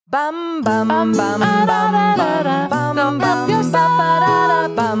Bum bum bum bum bum bum bum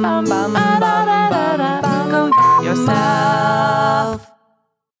yourself. Bum bum bum yourself.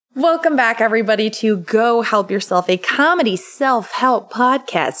 Welcome back, everybody, to Go Help Yourself, a comedy self-help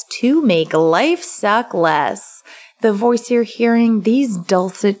podcast to make life suck less. The voice you're hearing, these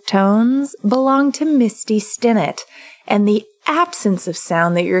dulcet tones, belong to Misty Stinnett, and the absence of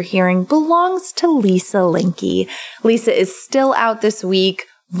sound that you're hearing belongs to Lisa Linky. Lisa is still out this week,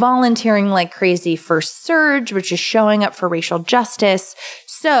 volunteering like crazy for Surge, which is showing up for racial justice.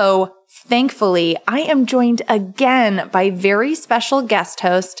 So, thankfully, I am joined again by very special guest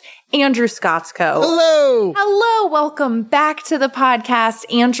host, Andrew Skotsko. Hello! Hello, welcome back to the podcast.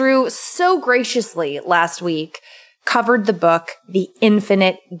 Andrew so graciously last week covered the book, The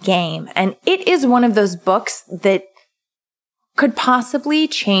Infinite Game. And it is one of those books that could possibly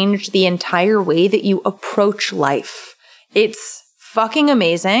change the entire way that you approach life. It's fucking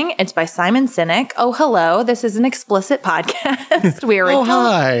amazing. It's by Simon Sinek. Oh, hello. This is an explicit podcast. We are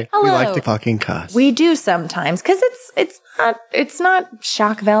hi. Hello. We like to fucking cuss. We do sometimes because it's not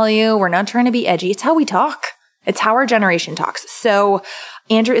shock value. We're not trying to be edgy. It's how we talk. It's how our generation talks. So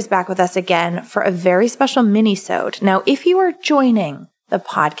Andrew is back with us again for a very special mini-sode. Now, if you are joining the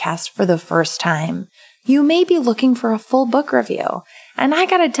podcast for the first time, you may be looking for a full book review. And I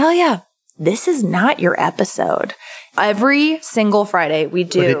gotta tell you, this is not your episode. Every single Friday we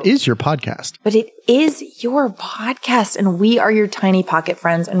do. But it is your podcast. But it is your podcast, and we are your tiny pocket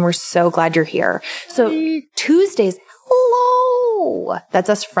friends, and we're so glad you're here. So Tuesdays, hello. That's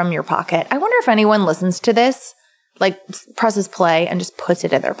us from your pocket. I wonder if anyone listens to this, like presses play and just puts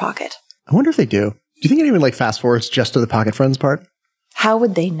it in their pocket. I wonder if they do. Do you think anyone like fast forwards just to the pocket friends part? How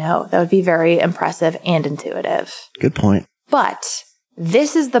would they know? That would be very impressive and intuitive. Good point. But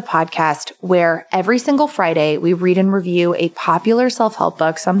this is the podcast where every single Friday we read and review a popular self-help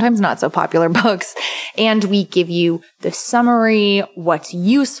book, sometimes not so popular books, and we give you the summary, what's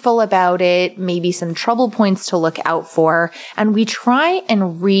useful about it, maybe some trouble points to look out for, and we try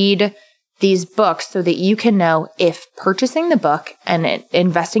and read these books so that you can know if purchasing the book and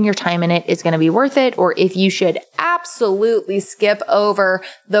investing your time in it is going to be worth it, or if you should absolutely skip over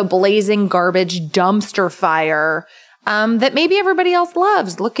the blazing garbage dumpster fire that maybe everybody else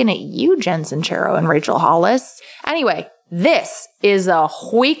loves. Looking at you, Jen Sincero and Rachel Hollis. Anyway, this is a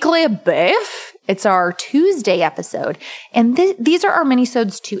weekly biff. It's our Tuesday episode. And these are our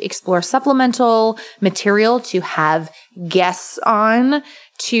minisodes to explore supplemental material, to have guests on,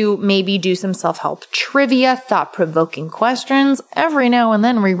 to maybe do some self-help trivia, thought-provoking questions. Every now and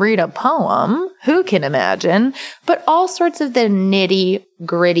then we read a poem. Who can imagine? But all sorts of the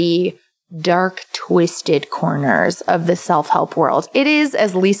nitty-gritty, dark, twisted corners of the self-help world. It is,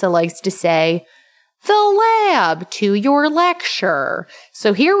 as Lisa likes to say, the lab to your lecture.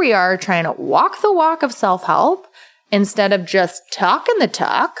 So here we are trying to walk the walk of self-help instead of just talking the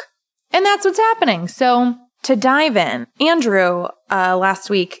talk. And that's what's happening. So to dive in, Andrew last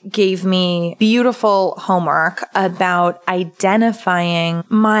week gave me beautiful homework about identifying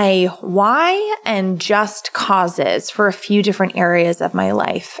my why and just causes for a few different areas of my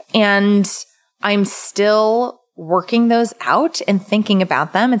life. And I'm still working those out and thinking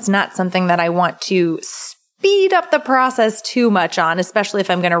about them. It's not something that I want to speed up the process too much on, especially if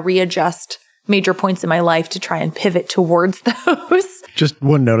I'm going to readjust major points in my life to try and pivot towards those. Just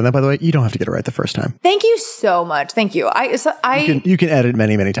one note on that, by the way, you don't have to get it right the first time. Thank you so much. Thank you. You can edit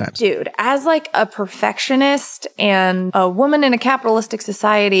many, many times. Dude, as like a perfectionist and a woman in a capitalistic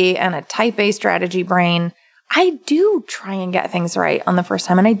society and a type A strategy brain, I do try and get things right on the first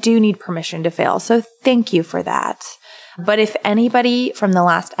time, and I do need permission to fail. So thank you for that. But if anybody from the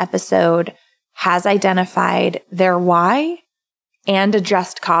last episode has identified their why and a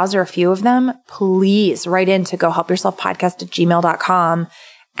just cause, or a few of them, please write in to gohelpyourselfpodcast@gmail.com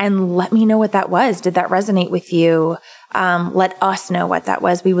and let me know what that was. Did that resonate with you? Let us know what that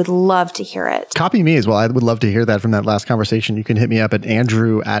was. We would love to hear it. Copy me as well. I would love to hear that from that last conversation. You can hit me up at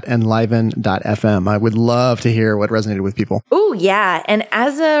andrew@enliven.fm. I would love to hear what resonated with people. Oh, yeah. And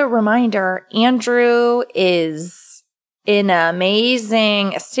as a reminder, Andrew is an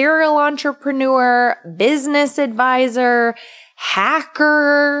amazing serial entrepreneur, business advisor,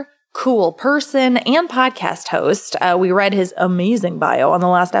 hacker, cool person, and podcast host. We read his amazing bio on the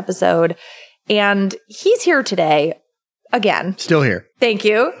last episode, and he's here today again. Still here. Thank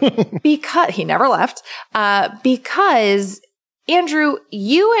you. Because he never left. Because Andrew,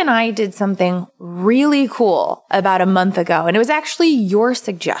 you and I did something really cool about a month ago, and it was actually your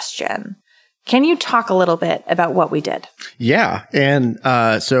suggestion. Can you talk a little bit about what we did? Yeah. And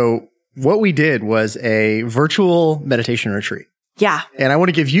so what we did was a virtual meditation retreat. Yeah. And I want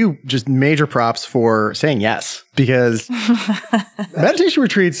to give you just major props for saying yes, because meditation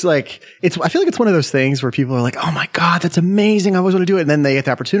retreats, like I feel like it's one of those things where people are like, oh my God, that's amazing. I always want to do it. And then they get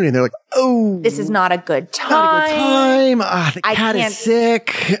the opportunity and they're like, oh, this is not a good time. Not a good time. The cat is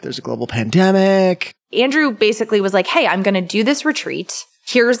sick. There's a global pandemic. Andrew basically was like, hey, I'm going to do this retreat.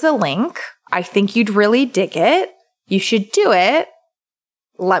 Here's the link. I think you'd really dig it. You should do it.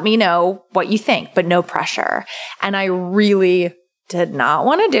 Let me know what you think, but no pressure. And I really did not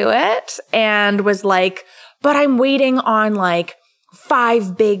want to do it and was like, but I'm waiting on like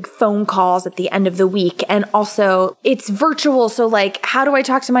 5 big phone calls at the end of the week. And also it's virtual. So like, how do I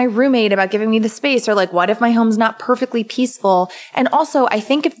talk to my roommate about giving me the space? Or like, what if my home's not perfectly peaceful? And also I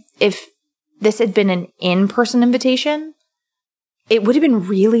think if this had been an in-person invitation, it would have been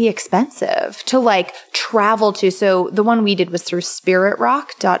really expensive to like travel to. So the one we did was through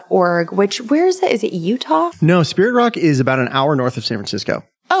spiritrock.org, where is it? Is it Utah? No, Spirit Rock is about an hour north of San Francisco.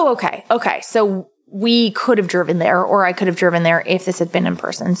 Oh, okay. Okay. So we could have driven there, or I could have driven there if this had been in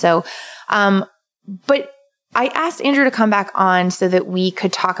person. So, but I asked Andrew to come back on so that we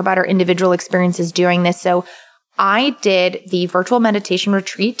could talk about our individual experiences doing this. So I did the virtual meditation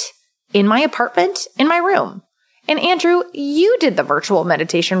retreat in my apartment, in my room. And Andrew, you did the virtual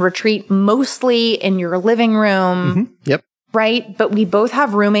meditation retreat mostly in your living room. Mm-hmm. Yep. Right? But we both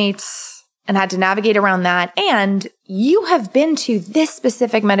have roommates and had to navigate around that. And you have been to this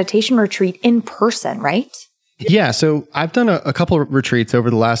specific meditation retreat in person, right? Yeah. So I've done a couple of retreats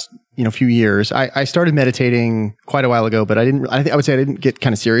over the last, few years. I started meditating quite a while ago, but I would say I didn't get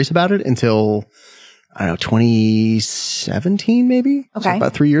kind of serious about it until, I don't know, 2017 maybe? Okay. So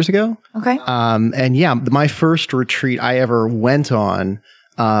about 3 years ago. Okay. And yeah, my first retreat I ever went on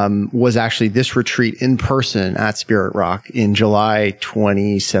was actually this retreat in person at Spirit Rock in July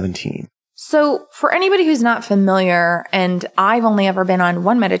 2017. So for anybody who's not familiar, and I've only ever been on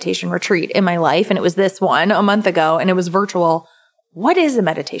one meditation retreat in my life, and it was this one a month ago, and it was virtual. What is a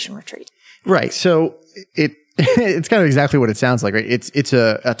meditation retreat? Right. So it's kind of exactly what it sounds like, right? It's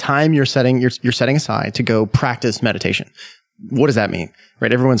a time you're setting aside to go practice meditation. What does that mean?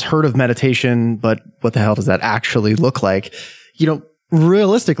 Right? Everyone's heard of meditation, but what the hell does that actually look like?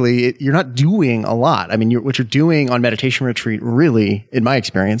 Realistically, you're not doing a lot. I mean, what you're doing on meditation retreat, really, in my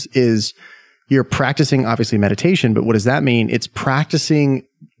experience, is you're practicing obviously meditation, but what does that mean? It's practicing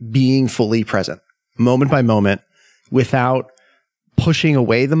being fully present, moment by moment, without pushing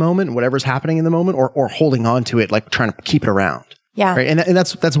away the moment, whatever's happening in the moment, or holding on to it, like trying to keep it around. Yeah. Right. And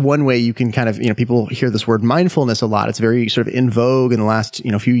that's one way you can kind of, people hear this word mindfulness a lot. It's very sort of in vogue in the last,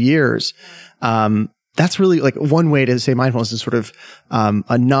 few years. That's really like one way to say mindfulness is sort of,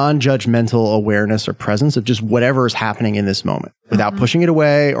 a non-judgmental awareness or presence of just whatever is happening in this moment without pushing it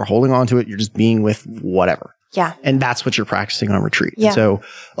away or holding on to it. You're just being with whatever. Yeah. And that's what you're practicing on retreat. Yeah. And so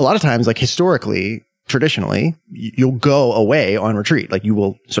a lot of times, like historically, traditionally, you'll go away on retreat. Like you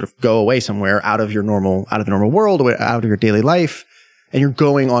will sort of go away somewhere out of the normal world, out of your daily life, and you're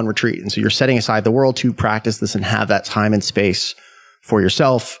going on retreat. And so you're setting aside the world to practice this and have that time and space for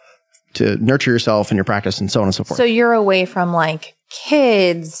yourself to nurture yourself and your practice and so on and so forth. So you're away from like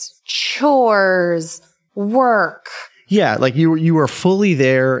kids, chores, work. Yeah, like you were fully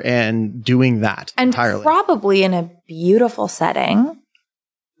there and doing that and entirely. Probably in a beautiful setting,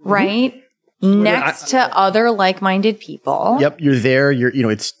 right? Next to other like-minded people. Yep, you're there.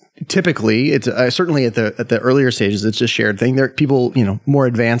 It's typically certainly at the earlier stages, it's a shared thing. There, people more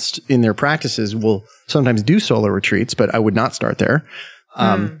advanced in their practices will sometimes do solo retreats, but I would not start there.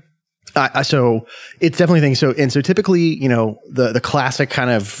 So it's definitely a thing. So typically, the classic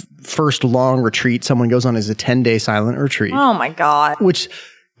kind of first long retreat someone goes on is a 10-day silent retreat. Oh my God! Which.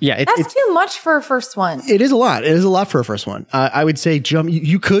 Yeah, that's too much for a first one. It is a lot. It is a lot for a first one. I would say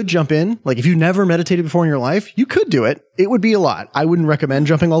you could jump in. Like if you've never meditated before in your life, you could do it. It would be a lot. I wouldn't recommend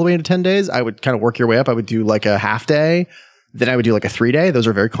jumping all the way into 10 days. I would kind of work your way up. I would do like a half day. Then I would do like a 3-day. Those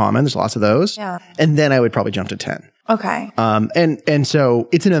are very common. There's lots of those. Yeah. And then I would probably jump to 10. Okay. And so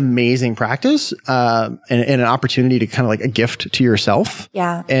it's an amazing practice, and an opportunity to kind of like a gift to yourself.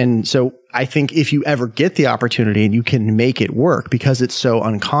 Yeah. And so I think if you ever get the opportunity and you can make it work, because it's so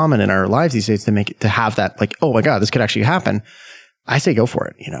uncommon in our lives these days to have that like, oh my God, this could actually happen. I say go for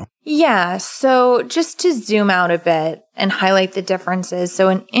it, Yeah. So just to zoom out a bit and highlight the differences. So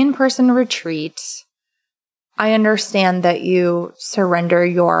an in-person retreat, I understand that you surrender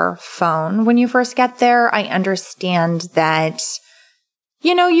your phone when you first get there. I understand that,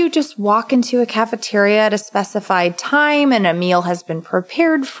 you just walk into a cafeteria at a specified time and a meal has been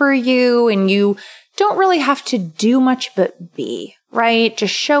prepared for you and you don't really have to do much but be, right?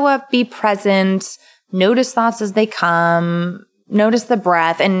 Just show up, be present, notice thoughts as they come, notice the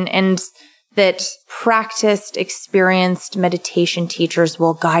breath, and that practiced, experienced meditation teachers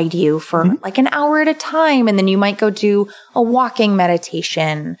will guide you for like an hour at a time. And then you might go do a walking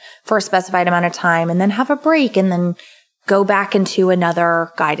meditation for a specified amount of time and then have a break and then go back into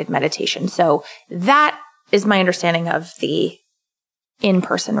another guided meditation. So that is my understanding of the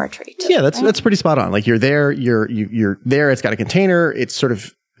in-person retreat. Yeah, that's pretty spot on. Like you're there, you're there. It's got a container. It's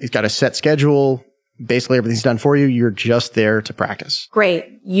got a set schedule. Basically, everything's done for you. You're just there to practice. Great.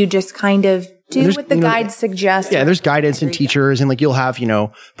 You just kind of do what the guides suggest. Yeah, there's guidance and teachers, and like you'll have,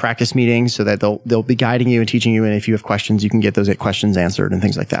 practice meetings so that they'll be guiding you and teaching you. And if you have questions, you can get those questions answered and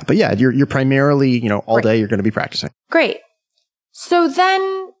things like that. But yeah, you're primarily, all day you're going to be practicing. Great. So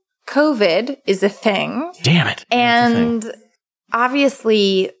then COVID is a thing. Damn it. And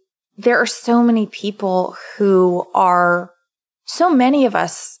obviously there are so many people so many of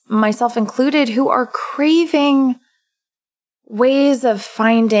us, myself included, who are craving ways of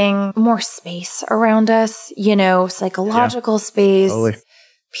finding more space around us, psychological space, totally.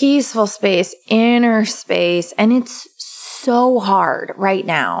 Peaceful space, inner space. And it's so hard right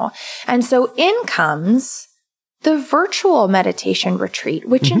now. And so in comes the virtual meditation retreat,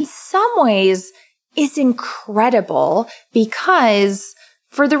 which in some ways is incredible because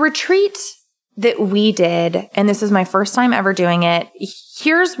for the retreat that we did, and this is my first time ever doing it,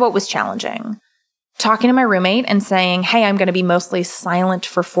 here's what was challenging. Talking to my roommate and saying, hey, I'm going to be mostly silent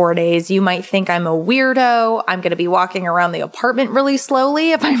for 4 days. You might think I'm a weirdo. I'm going to be walking around the apartment really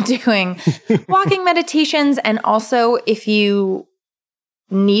slowly if I'm doing walking meditations. And also, if you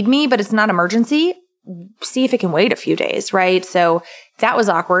need me, but it's not emergency, see if it can wait a few days, right? So that was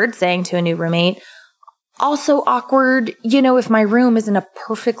awkward, saying to a new roommate. Also awkward, if my room isn't a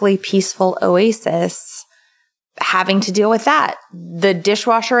perfectly peaceful oasis, having to deal with that. The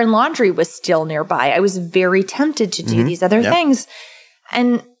dishwasher and laundry was still nearby. I was very tempted to do these other things.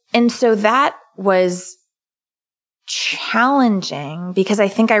 And so that was challenging because I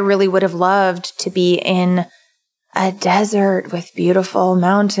think I really would have loved to be in a desert with beautiful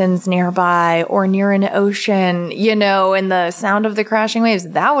mountains nearby or near an ocean, and the sound of the crashing waves.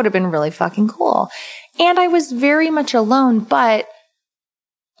 That would have been really fucking cool. And I was very much alone. But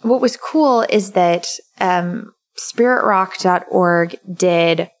what was cool is that spiritrock.org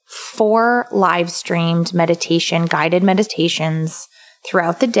did 4 live streamed guided meditations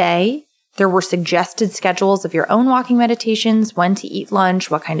throughout the day. There were suggested schedules of your own walking meditations, when to eat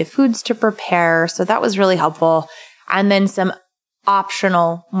lunch, what kind of foods to prepare. So that was really helpful. And then some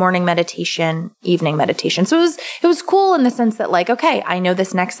optional morning meditation, evening meditation. So it was cool in the sense that like, okay, I know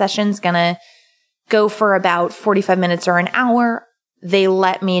this next session's going to go for about 45 minutes or an hour. They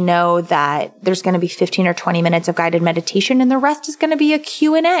let me know that there's going to be 15 or 20 minutes of guided meditation and the rest is going to be a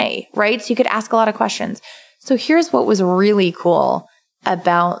Q&A, right? So you could ask a lot of questions. So here's what was really cool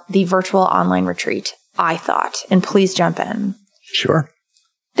about the virtual online retreat, I thought, and please jump in. Sure.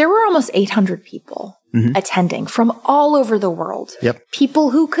 There were almost 800 people attending from all over the world. Yep.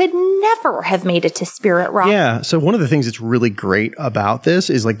 People who could never have made it to Spirit Rock. Yeah. So one of the things that's really great about this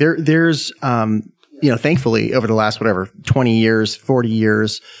is like there's thankfully over the last, 20 years, 40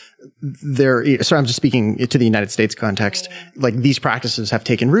 years, so I'm just speaking to the United States context, like these practices have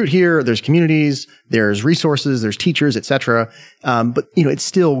taken root here. There's communities, there's resources, there's teachers, et cetera. But it's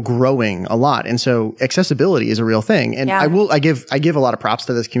still growing a lot. And so accessibility is a real thing. And I give a lot of props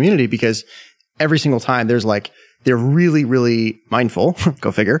to this community because every single time they're really, really mindful,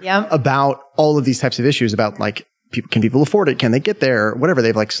 go figure, about all of these types of issues about like, can people afford it? Can they get there? Whatever. They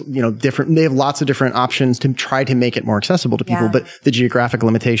have they have lots of different options to try to make it more accessible to people. But the geographic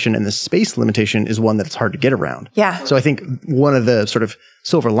limitation and the space limitation is one that's hard to get around. Yeah. So I think one of the sort of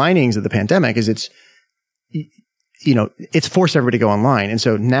silver linings of the pandemic is it's forced everybody to go online. And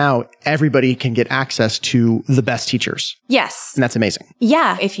so now everybody can get access to the best teachers. Yes. And that's amazing.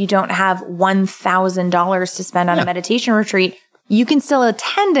 Yeah. If you don't have $1,000 to spend on a meditation retreat, you can still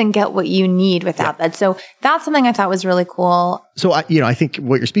attend and get what you need without that. So that's something I thought was really cool. So, I think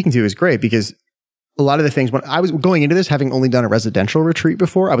what you're speaking to is great because a lot of the things when I was going into this, having only done a residential retreat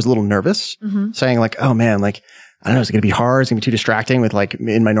before, I was a little nervous saying like, oh man, like, I don't know, it's going to be hard. It's going to be too distracting with like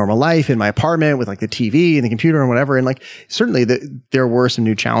in my normal life, in my apartment with like the TV and the computer and whatever. And like, certainly there were some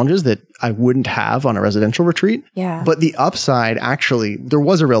new challenges that I wouldn't have on a residential retreat. Yeah. But the upside, actually, there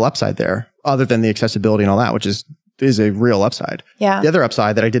was a real upside there other than the accessibility and all that, which is a real upside. Yeah. The other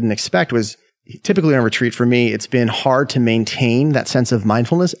upside that I didn't expect was typically on a retreat for me, it's been hard to maintain that sense of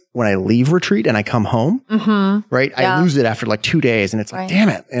mindfulness when I leave retreat and I come home, right? Yeah. I lose it after like 2 days and it's like, damn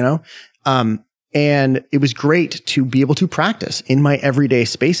it, and it was great to be able to practice in my everyday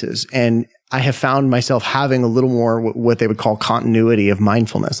spaces. And I have found myself having a little more what they would call continuity of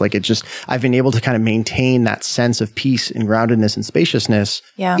mindfulness. Like I've been able to kind of maintain that sense of peace and groundedness and spaciousness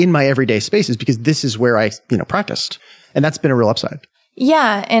in my everyday spaces because this is where I, practiced. And that's been a real upside.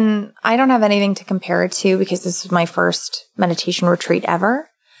 Yeah. And I don't have anything to compare it to because this was my first meditation retreat ever.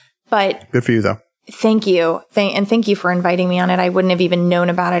 But good for you though. Thank you. Thank you for inviting me on it. I wouldn't have even known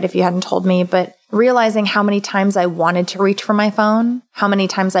about it if you hadn't told me, but realizing how many times I wanted to reach for my phone, how many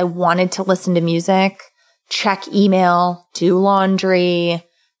times I wanted to listen to music, check email, do laundry,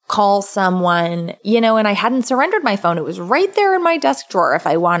 call someone, and I hadn't surrendered my phone. It was right there in my desk drawer if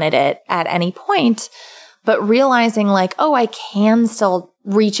I wanted it at any point. But realizing like, oh, I can still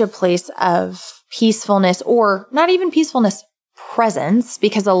reach a place of peacefulness or not even peacefulness, presence,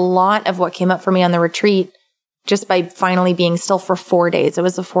 because a lot of what came up for me on the retreat, just by finally being still for 4 days, it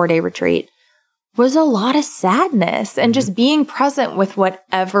was a 4-day retreat, was a lot of sadness and just being present with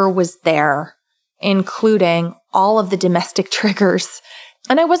whatever was there, including all of the domestic triggers.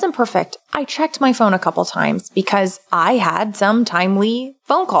 And I wasn't perfect. I checked my phone a couple times because I had some timely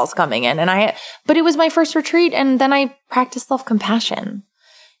phone calls coming in but it was my first retreat. And then I practiced self-compassion,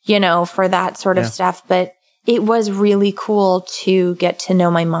 for that sort of stuff. But it was really cool to get to know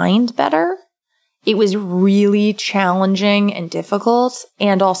my mind better. It was really challenging and difficult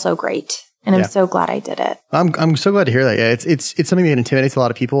and also great. And I'm so glad I did it. I'm so glad to hear that. Yeah, it's something that intimidates a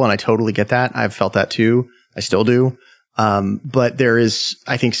lot of people, and I totally get that. I've felt that too. I still do. But there is,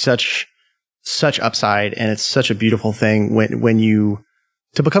 I think, such upside, and it's such a beautiful thing when you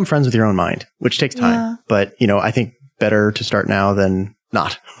to become friends with your own mind, which takes time. Yeah. But I think better to start now than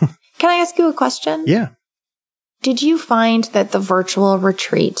not. Can I ask you a question? Yeah. Did you find that the virtual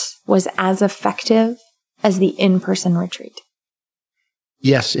retreat was as effective as the in-person retreat?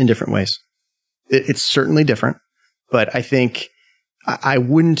 Yes, in different ways. It's certainly different, but I think I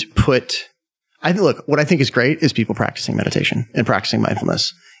wouldn't put... look, what I think is great is people practicing meditation and practicing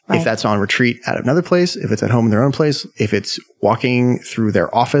mindfulness. Right. If that's on retreat at another place, if it's at home in their own place, if it's walking through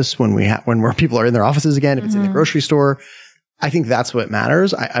their office when where people are in their offices again, if it's in the grocery store, I think that's what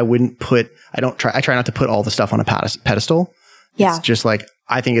matters. I try not to put all the stuff on a pedestal. Yeah. It's just like,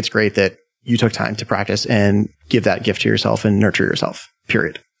 I think it's great that you took time to practice and give that gift to yourself and nurture yourself,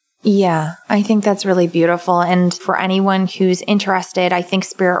 period. Yeah, I think that's really beautiful. And for anyone who's interested, I think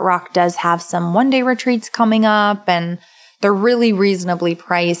Spirit Rock does have some 1-day retreats coming up, and they're really reasonably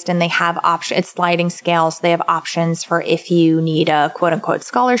priced, and they have it's sliding scales. So they have options for if you need a quote unquote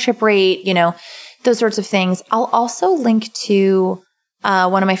scholarship rate, those sorts of things. I'll also link to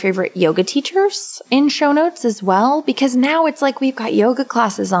one of my favorite yoga teachers in show notes as well, because now it's like we've got yoga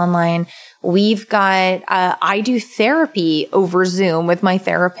classes online. We've got, I do therapy over Zoom with my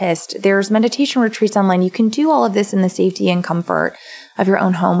therapist. There's meditation retreats online. You can do all of this in the safety and comfort of your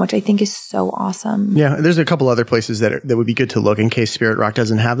own home, which I think is so awesome. Yeah. There's a couple other places that would be good to look in case Spirit Rock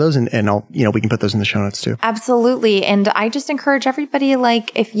doesn't have those. And I'll, we can put those in the show notes too. Absolutely. And I just encourage everybody,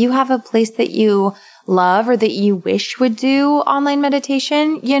 like, if you have a place that you love or that you wish would do online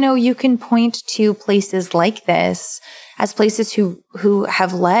meditation, you can point to places like this as places who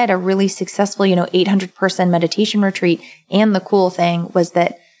have led a really successful, 800-person meditation retreat. And the cool thing was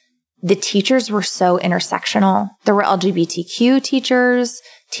that the teachers were so intersectional. There were LGBTQ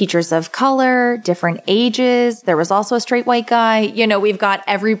teachers of color, different ages. There was also a straight white guy. We've got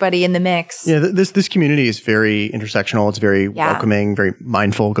everybody in the mix. Yeah, this community is very intersectional. It's very welcoming, very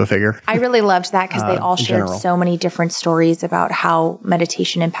mindful. Go figure. I really loved that because they all shared so many different stories about how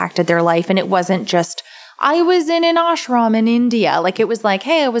meditation impacted their life. And it wasn't just, I was in an ashram in India. Like, it was like,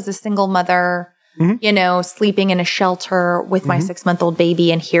 hey, I was a single mother, sleeping in a shelter with my 6-month-old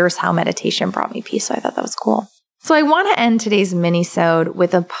baby. And here's how meditation brought me peace. So I thought that was cool. So I want to end today's mini-sode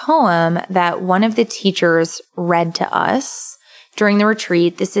with a poem that one of the teachers read to us during the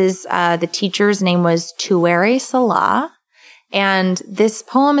retreat. This is, the teacher's name was Tuwere Salah. And this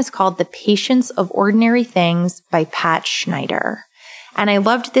poem is called The Patience of Ordinary Things by Pat Schneider. And I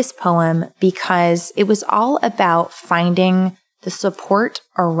loved this poem because it was all about finding the support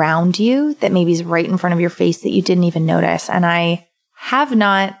around you that maybe is right in front of your face that you didn't even notice. And I have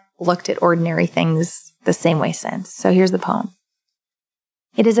not looked at ordinary things the same way since. So here's the poem.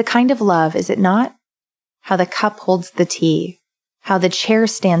 It is a kind of love, is it not? How the cup holds the tea, how the chair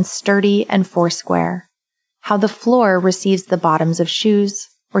stands sturdy and foursquare, how the floor receives the bottoms of shoes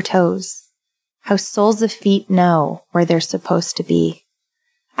or toes, how soles of feet know where they're supposed to be.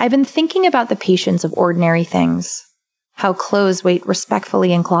 I've been thinking about the patience of ordinary things, how clothes wait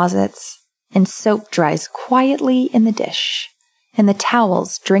respectfully in closets, and soap dries quietly in the dish, and the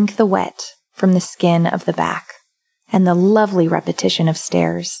towels drink the wet from the skin of the back, and the lovely repetition of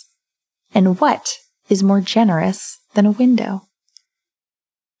stairs. And what is more generous than a window?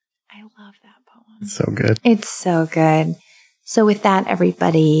 I love that poem. So good. It's so good. So with that,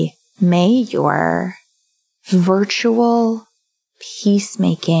 everybody, may your virtual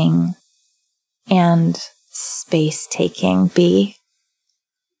peacemaking and space-taking be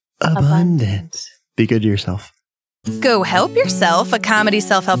abundant. Be good to yourself. Go Help Yourself, a comedy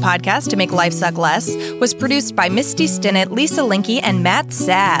self-help podcast to make life suck less, was produced by Misty Stinnett, Lisa Linky, and Matt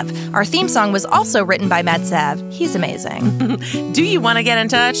Sav. Our theme song was also written by Matt Sav. He's amazing. Do you want to get in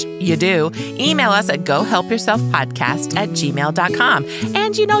touch? You do. Email us at gohelpyourselfpodcast@gmail.com.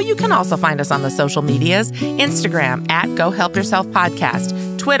 And you can also find us on the social medias, Instagram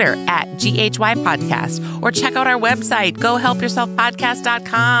 @GoHelpYourselfPodcast, Twitter @GHYPodcast, or check out our website,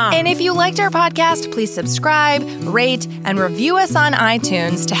 gohelpyourselfpodcast.com. And if you liked our podcast, please subscribe, rate, and review us on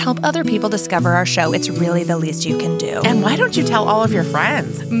iTunes to help other people discover our show. It's really the least you can do. And why don't you tell all of your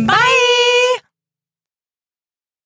friends? Bye!